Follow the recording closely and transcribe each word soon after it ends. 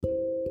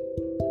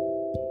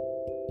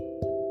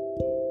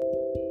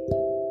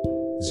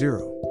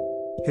0.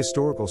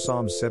 Historical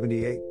Psalms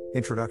 78,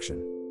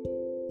 Introduction.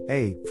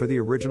 A. For the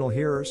original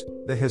hearers,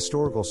 the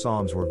historical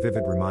psalms were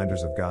vivid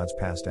reminders of God's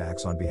past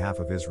acts on behalf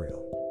of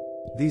Israel.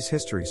 These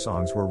history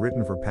songs were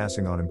written for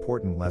passing on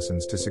important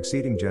lessons to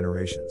succeeding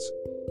generations.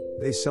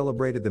 They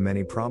celebrated the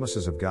many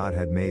promises of God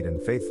had made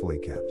and faithfully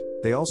kept.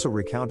 They also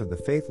recounted the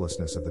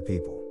faithlessness of the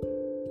people.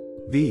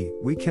 B.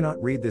 We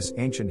cannot read this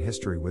ancient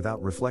history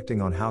without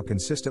reflecting on how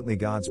consistently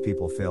God's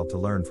people failed to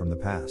learn from the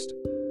past.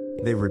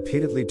 They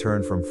repeatedly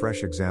turned from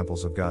fresh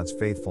examples of God's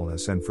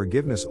faithfulness and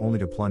forgiveness only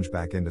to plunge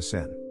back into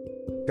sin.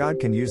 God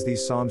can use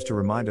these Psalms to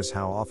remind us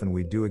how often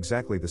we do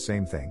exactly the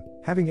same thing.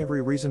 Having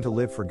every reason to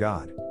live for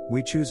God,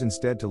 we choose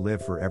instead to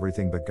live for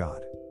everything but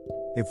God.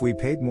 If we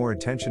paid more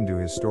attention to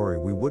His story,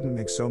 we wouldn't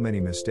make so many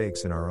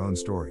mistakes in our own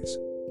stories.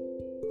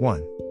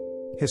 1.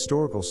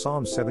 Historical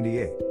Psalm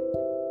 78.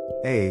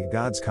 A.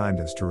 God's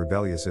kindness to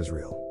rebellious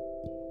Israel.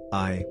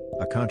 I.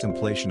 A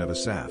contemplation of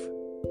Asaph.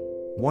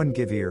 1.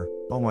 Give ear,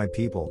 O my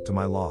people, to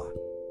my law.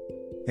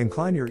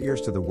 Incline your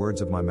ears to the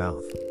words of my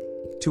mouth.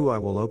 2. I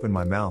will open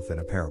my mouth in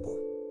a parable.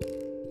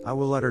 I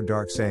will utter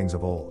dark sayings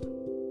of old.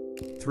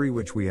 3.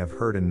 Which we have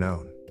heard and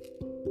known,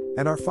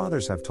 and our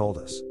fathers have told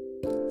us.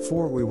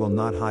 4. We will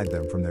not hide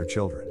them from their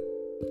children,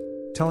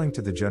 telling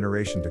to the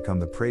generation to come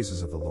the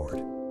praises of the Lord,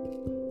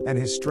 and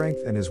His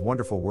strength and His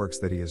wonderful works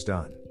that He has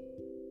done.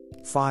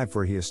 5.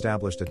 For He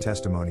established a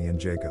testimony in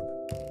Jacob,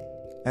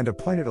 and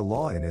appointed a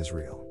law in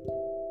Israel,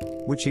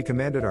 which He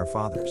commanded our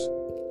fathers,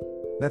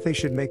 that they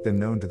should make them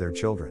known to their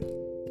children.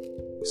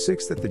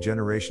 6. That the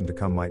generation to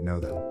come might know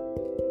them,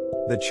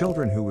 the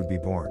children who would be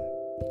born,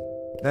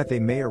 that they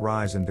may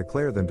arise and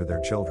declare them to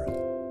their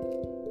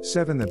children.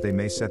 7. That they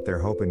may set their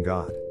hope in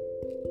God,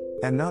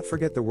 and not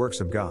forget the works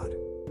of God,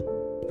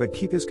 but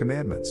keep His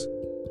commandments.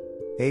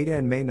 8.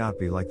 And may not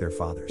be like their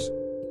fathers,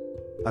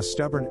 a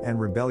stubborn and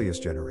rebellious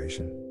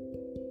generation,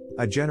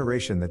 a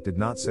generation that did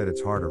not set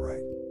its heart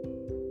aright,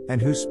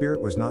 and whose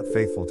spirit was not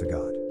faithful to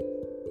God.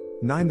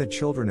 9. The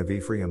children of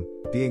Ephraim,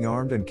 being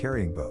armed and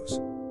carrying bows,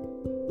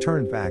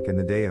 turned back in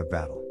the day of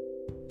battle.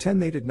 10.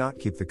 They did not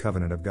keep the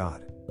covenant of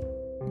God.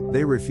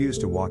 They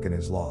refused to walk in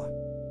His law.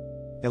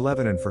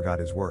 11. And forgot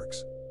His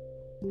works,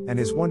 and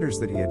His wonders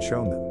that He had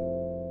shown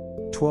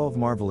them. 12.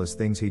 Marvelous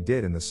things He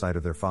did in the sight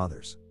of their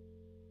fathers,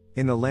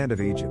 in the land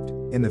of Egypt,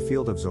 in the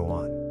field of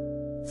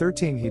Zoan.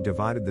 13. He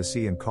divided the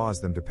sea and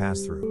caused them to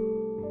pass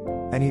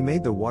through, and He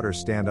made the waters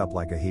stand up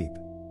like a heap.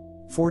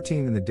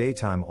 14. In the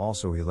daytime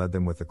also He led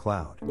them with the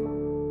cloud,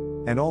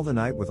 and all the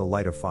night with a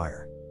light of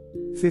fire.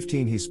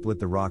 15. He split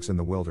the rocks in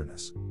the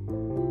wilderness,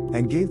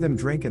 and gave them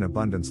drink in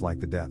abundance like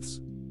the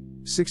depths.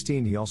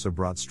 16. He also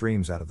brought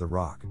streams out of the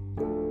rock,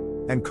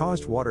 and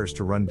caused waters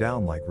to run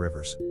down like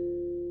rivers.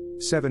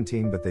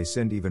 17. But they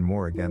sinned even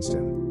more against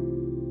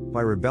Him,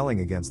 by rebelling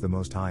against the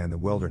Most High in the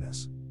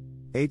wilderness.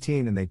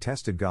 18. And they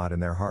tested God in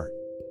their heart,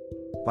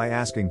 by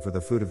asking for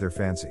the food of their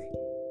fancy.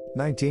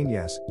 19.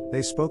 Yes,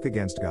 they spoke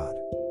against God.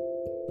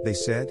 They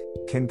said,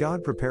 Can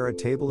God prepare a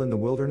table in the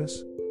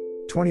wilderness?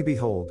 20.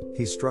 Behold,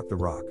 He struck the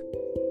rock,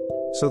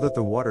 so that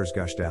the waters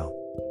gushed out,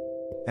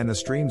 and the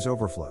streams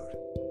overflowed.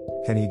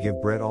 Can He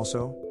give bread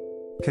also?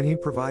 Can He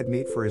provide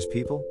meat for His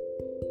people?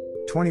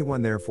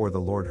 21. Therefore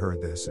the Lord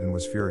heard this and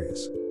was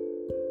furious.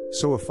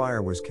 So a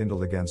fire was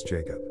kindled against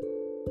Jacob,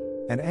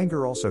 and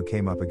anger also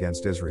came up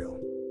against Israel.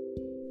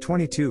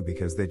 22.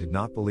 Because they did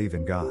not believe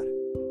in God,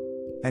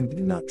 and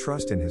did not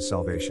trust in His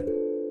salvation.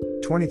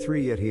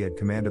 23. Yet He had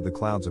commanded the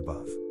clouds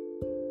above,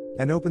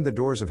 and opened the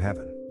doors of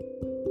heaven.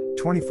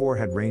 24.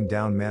 Had rained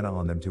down manna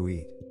on them to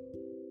eat,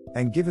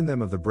 and given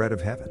them of the bread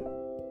of heaven.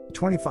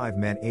 25.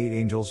 Man ate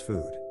angels'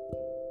 food.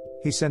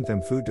 He sent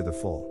them food to the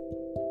full.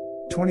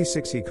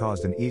 26. He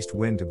caused an east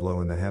wind to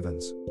blow in the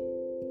heavens,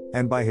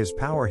 and by His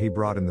power He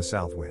brought in the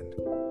south wind.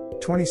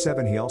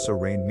 27. He also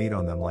rained meat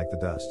on them like the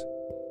dust,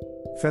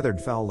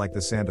 feathered fowl like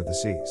the sand of the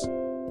seas.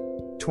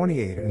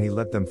 28. And He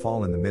let them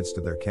fall in the midst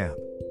of their camp,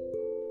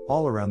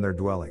 all around their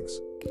dwellings.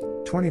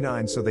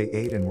 29. So they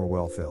ate and were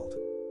well filled,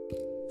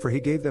 for He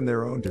gave them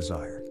their own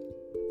desire.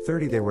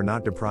 30. They were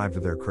not deprived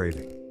of their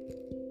craving,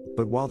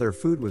 but while their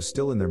food was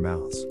still in their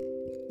mouths.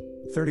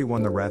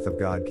 31. The wrath of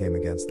God came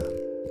against them,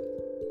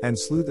 and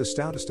slew the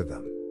stoutest of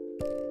them,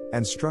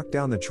 and struck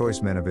down the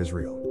choice men of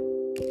Israel.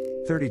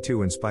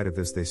 32. In spite of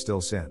this they still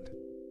sinned,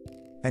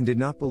 and did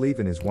not believe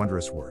in His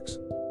wondrous works.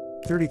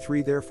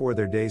 33. Therefore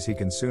their days He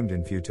consumed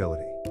in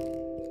futility,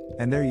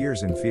 and their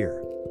years in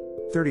fear.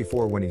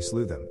 34. When He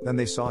slew them, then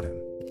they sought Him,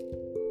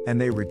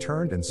 and they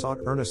returned and sought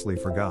earnestly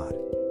for God.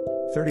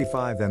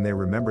 35. Then they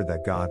remembered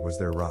that God was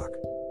their rock,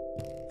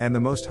 and the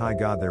Most High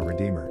God their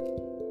Redeemer.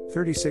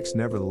 36.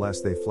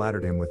 Nevertheless they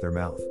flattered Him with their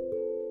mouth,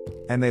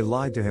 and they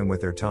lied to Him with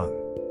their tongue.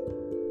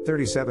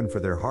 37. For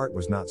their heart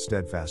was not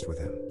steadfast with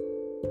Him,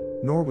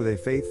 nor were they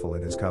faithful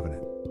in His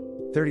covenant.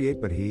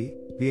 38. But He,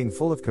 being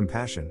full of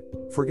compassion,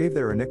 forgave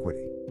their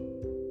iniquity,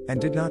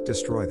 and did not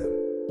destroy them.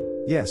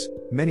 Yes,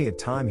 many a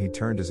time He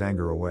turned His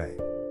anger away,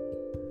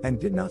 and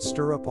did not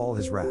stir up all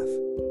His wrath.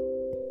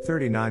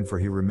 39. For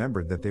He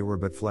remembered that they were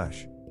but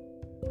flesh,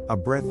 A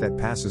breath that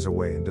passes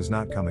away and does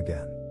not come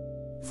again.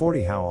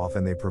 40 How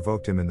often they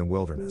provoked him in the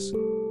wilderness,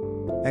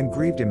 and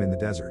grieved him in the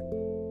desert.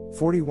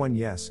 41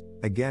 Yes,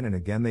 again and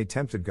again they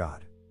tempted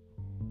God,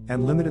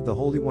 and limited the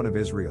Holy One of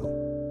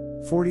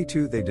Israel.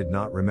 42 They did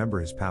not remember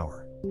his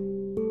power,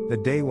 the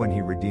day when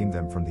he redeemed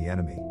them from the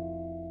enemy.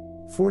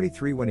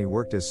 43 When he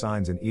worked his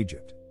signs in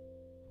Egypt,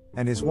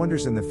 and his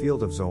wonders in the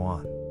field of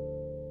Zoan.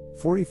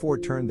 44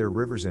 Turned their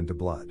rivers into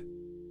blood,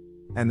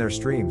 and their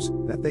streams,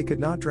 that they could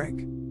not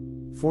drink.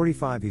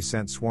 45 He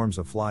sent swarms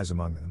of flies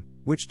among them,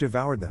 which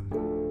devoured them,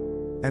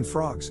 and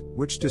frogs,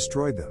 which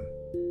destroyed them.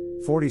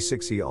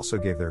 46 He also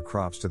gave their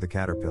crops to the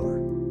caterpillar,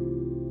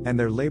 and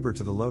their labor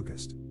to the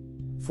locust.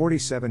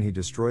 47 He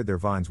destroyed their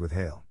vines with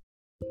hail,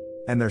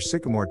 and their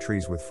sycamore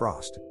trees with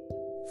frost.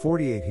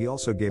 48 He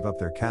also gave up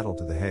their cattle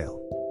to the hail,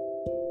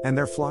 and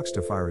their flocks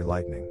to fiery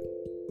lightning.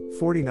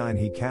 49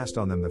 He cast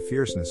on them the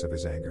fierceness of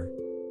his anger,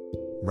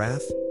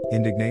 wrath,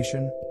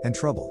 indignation, and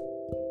trouble,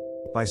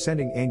 by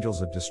sending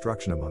angels of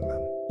destruction among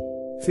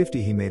them.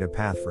 50 He made a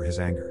path for his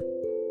anger.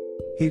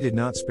 He did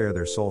not spare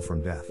their soul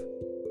from death,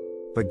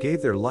 but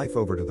gave their life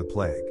over to the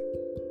plague.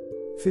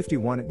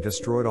 51 It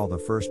destroyed all the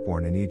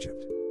firstborn in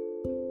Egypt,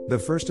 the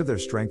first of their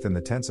strength in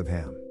the tents of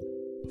Ham.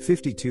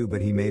 52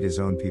 But he made his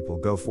own people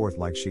go forth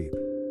like sheep,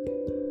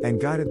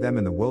 and guided them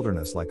in the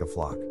wilderness like a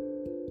flock.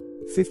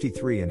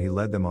 53 And he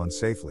led them on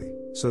safely,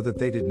 so that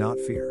they did not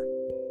fear,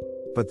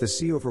 but the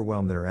sea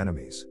overwhelmed their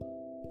enemies.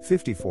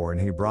 54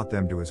 And he brought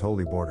them to his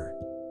holy border,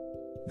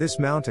 this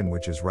mountain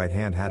which his right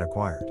hand had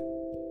acquired.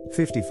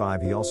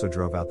 55 He also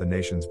drove out the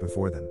nations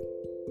before them,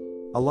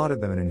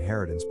 allotted them an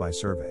inheritance by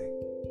survey,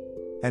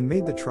 and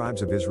made the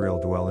tribes of Israel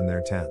dwell in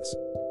their tents.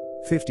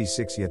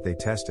 56 Yet they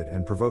tested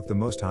and provoked the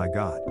Most High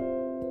God,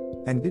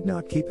 and did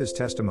not keep his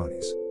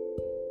testimonies.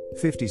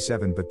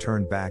 57 But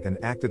turned back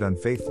and acted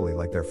unfaithfully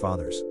like their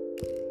fathers.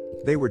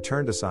 They were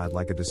turned aside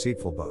like a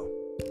deceitful bow.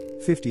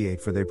 58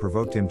 For they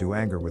provoked him to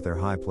anger with their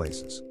high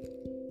places,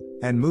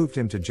 and moved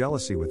him to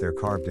jealousy with their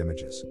carved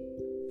images.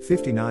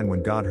 59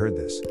 When God heard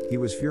this, he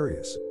was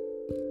furious,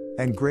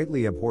 and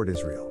greatly abhorred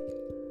Israel.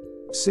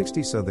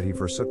 60 So that he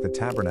forsook the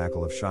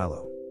tabernacle of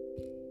Shiloh,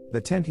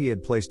 the tent he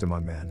had placed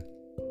among men.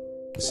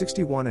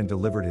 61 And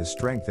delivered his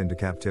strength into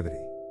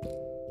captivity,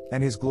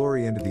 and his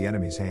glory into the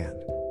enemy's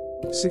hand.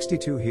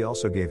 62 He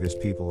also gave his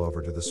people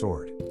over to the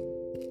sword,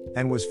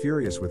 and was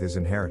furious with his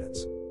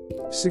inheritance.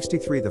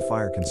 63 The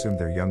fire consumed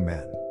their young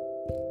men,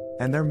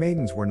 and their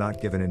maidens were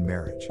not given in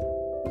marriage.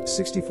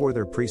 64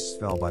 Their priests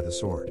fell by the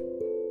sword,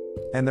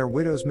 and their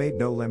widows made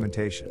no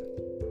lamentation.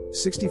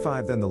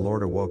 65 Then the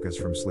Lord awoke us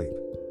from sleep,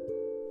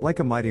 like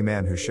a mighty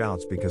man who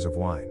shouts because of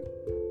wine.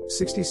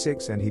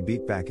 66 And he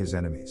beat back his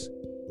enemies,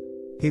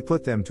 he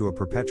put them to a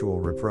perpetual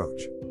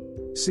reproach.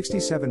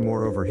 67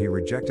 Moreover he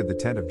rejected the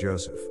tent of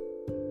Joseph,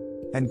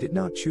 and did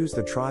not choose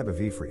the tribe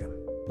of Ephraim.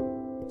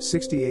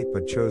 68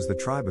 But chose the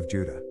tribe of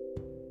Judah,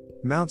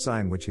 Mount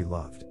Zion which he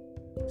loved.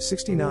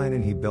 69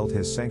 And he built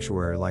his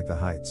sanctuary like the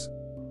heights,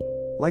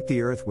 like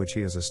the earth which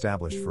he has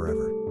established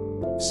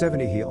forever.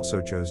 70 He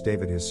also chose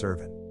David his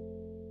servant,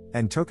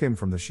 and took him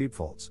from the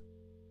sheepfolds.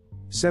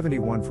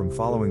 71 From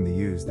following the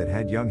ewes that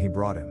had young he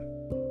brought him,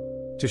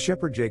 to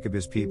shepherd Jacob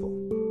his people,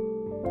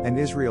 and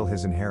Israel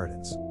his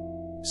inheritance.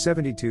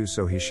 72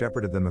 So he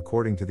shepherded them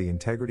according to the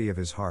integrity of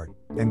his heart,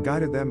 and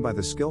guided them by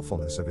the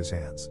skillfulness of his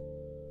hands.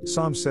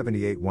 Psalm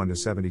 78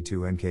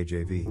 1-72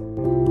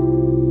 NKJV.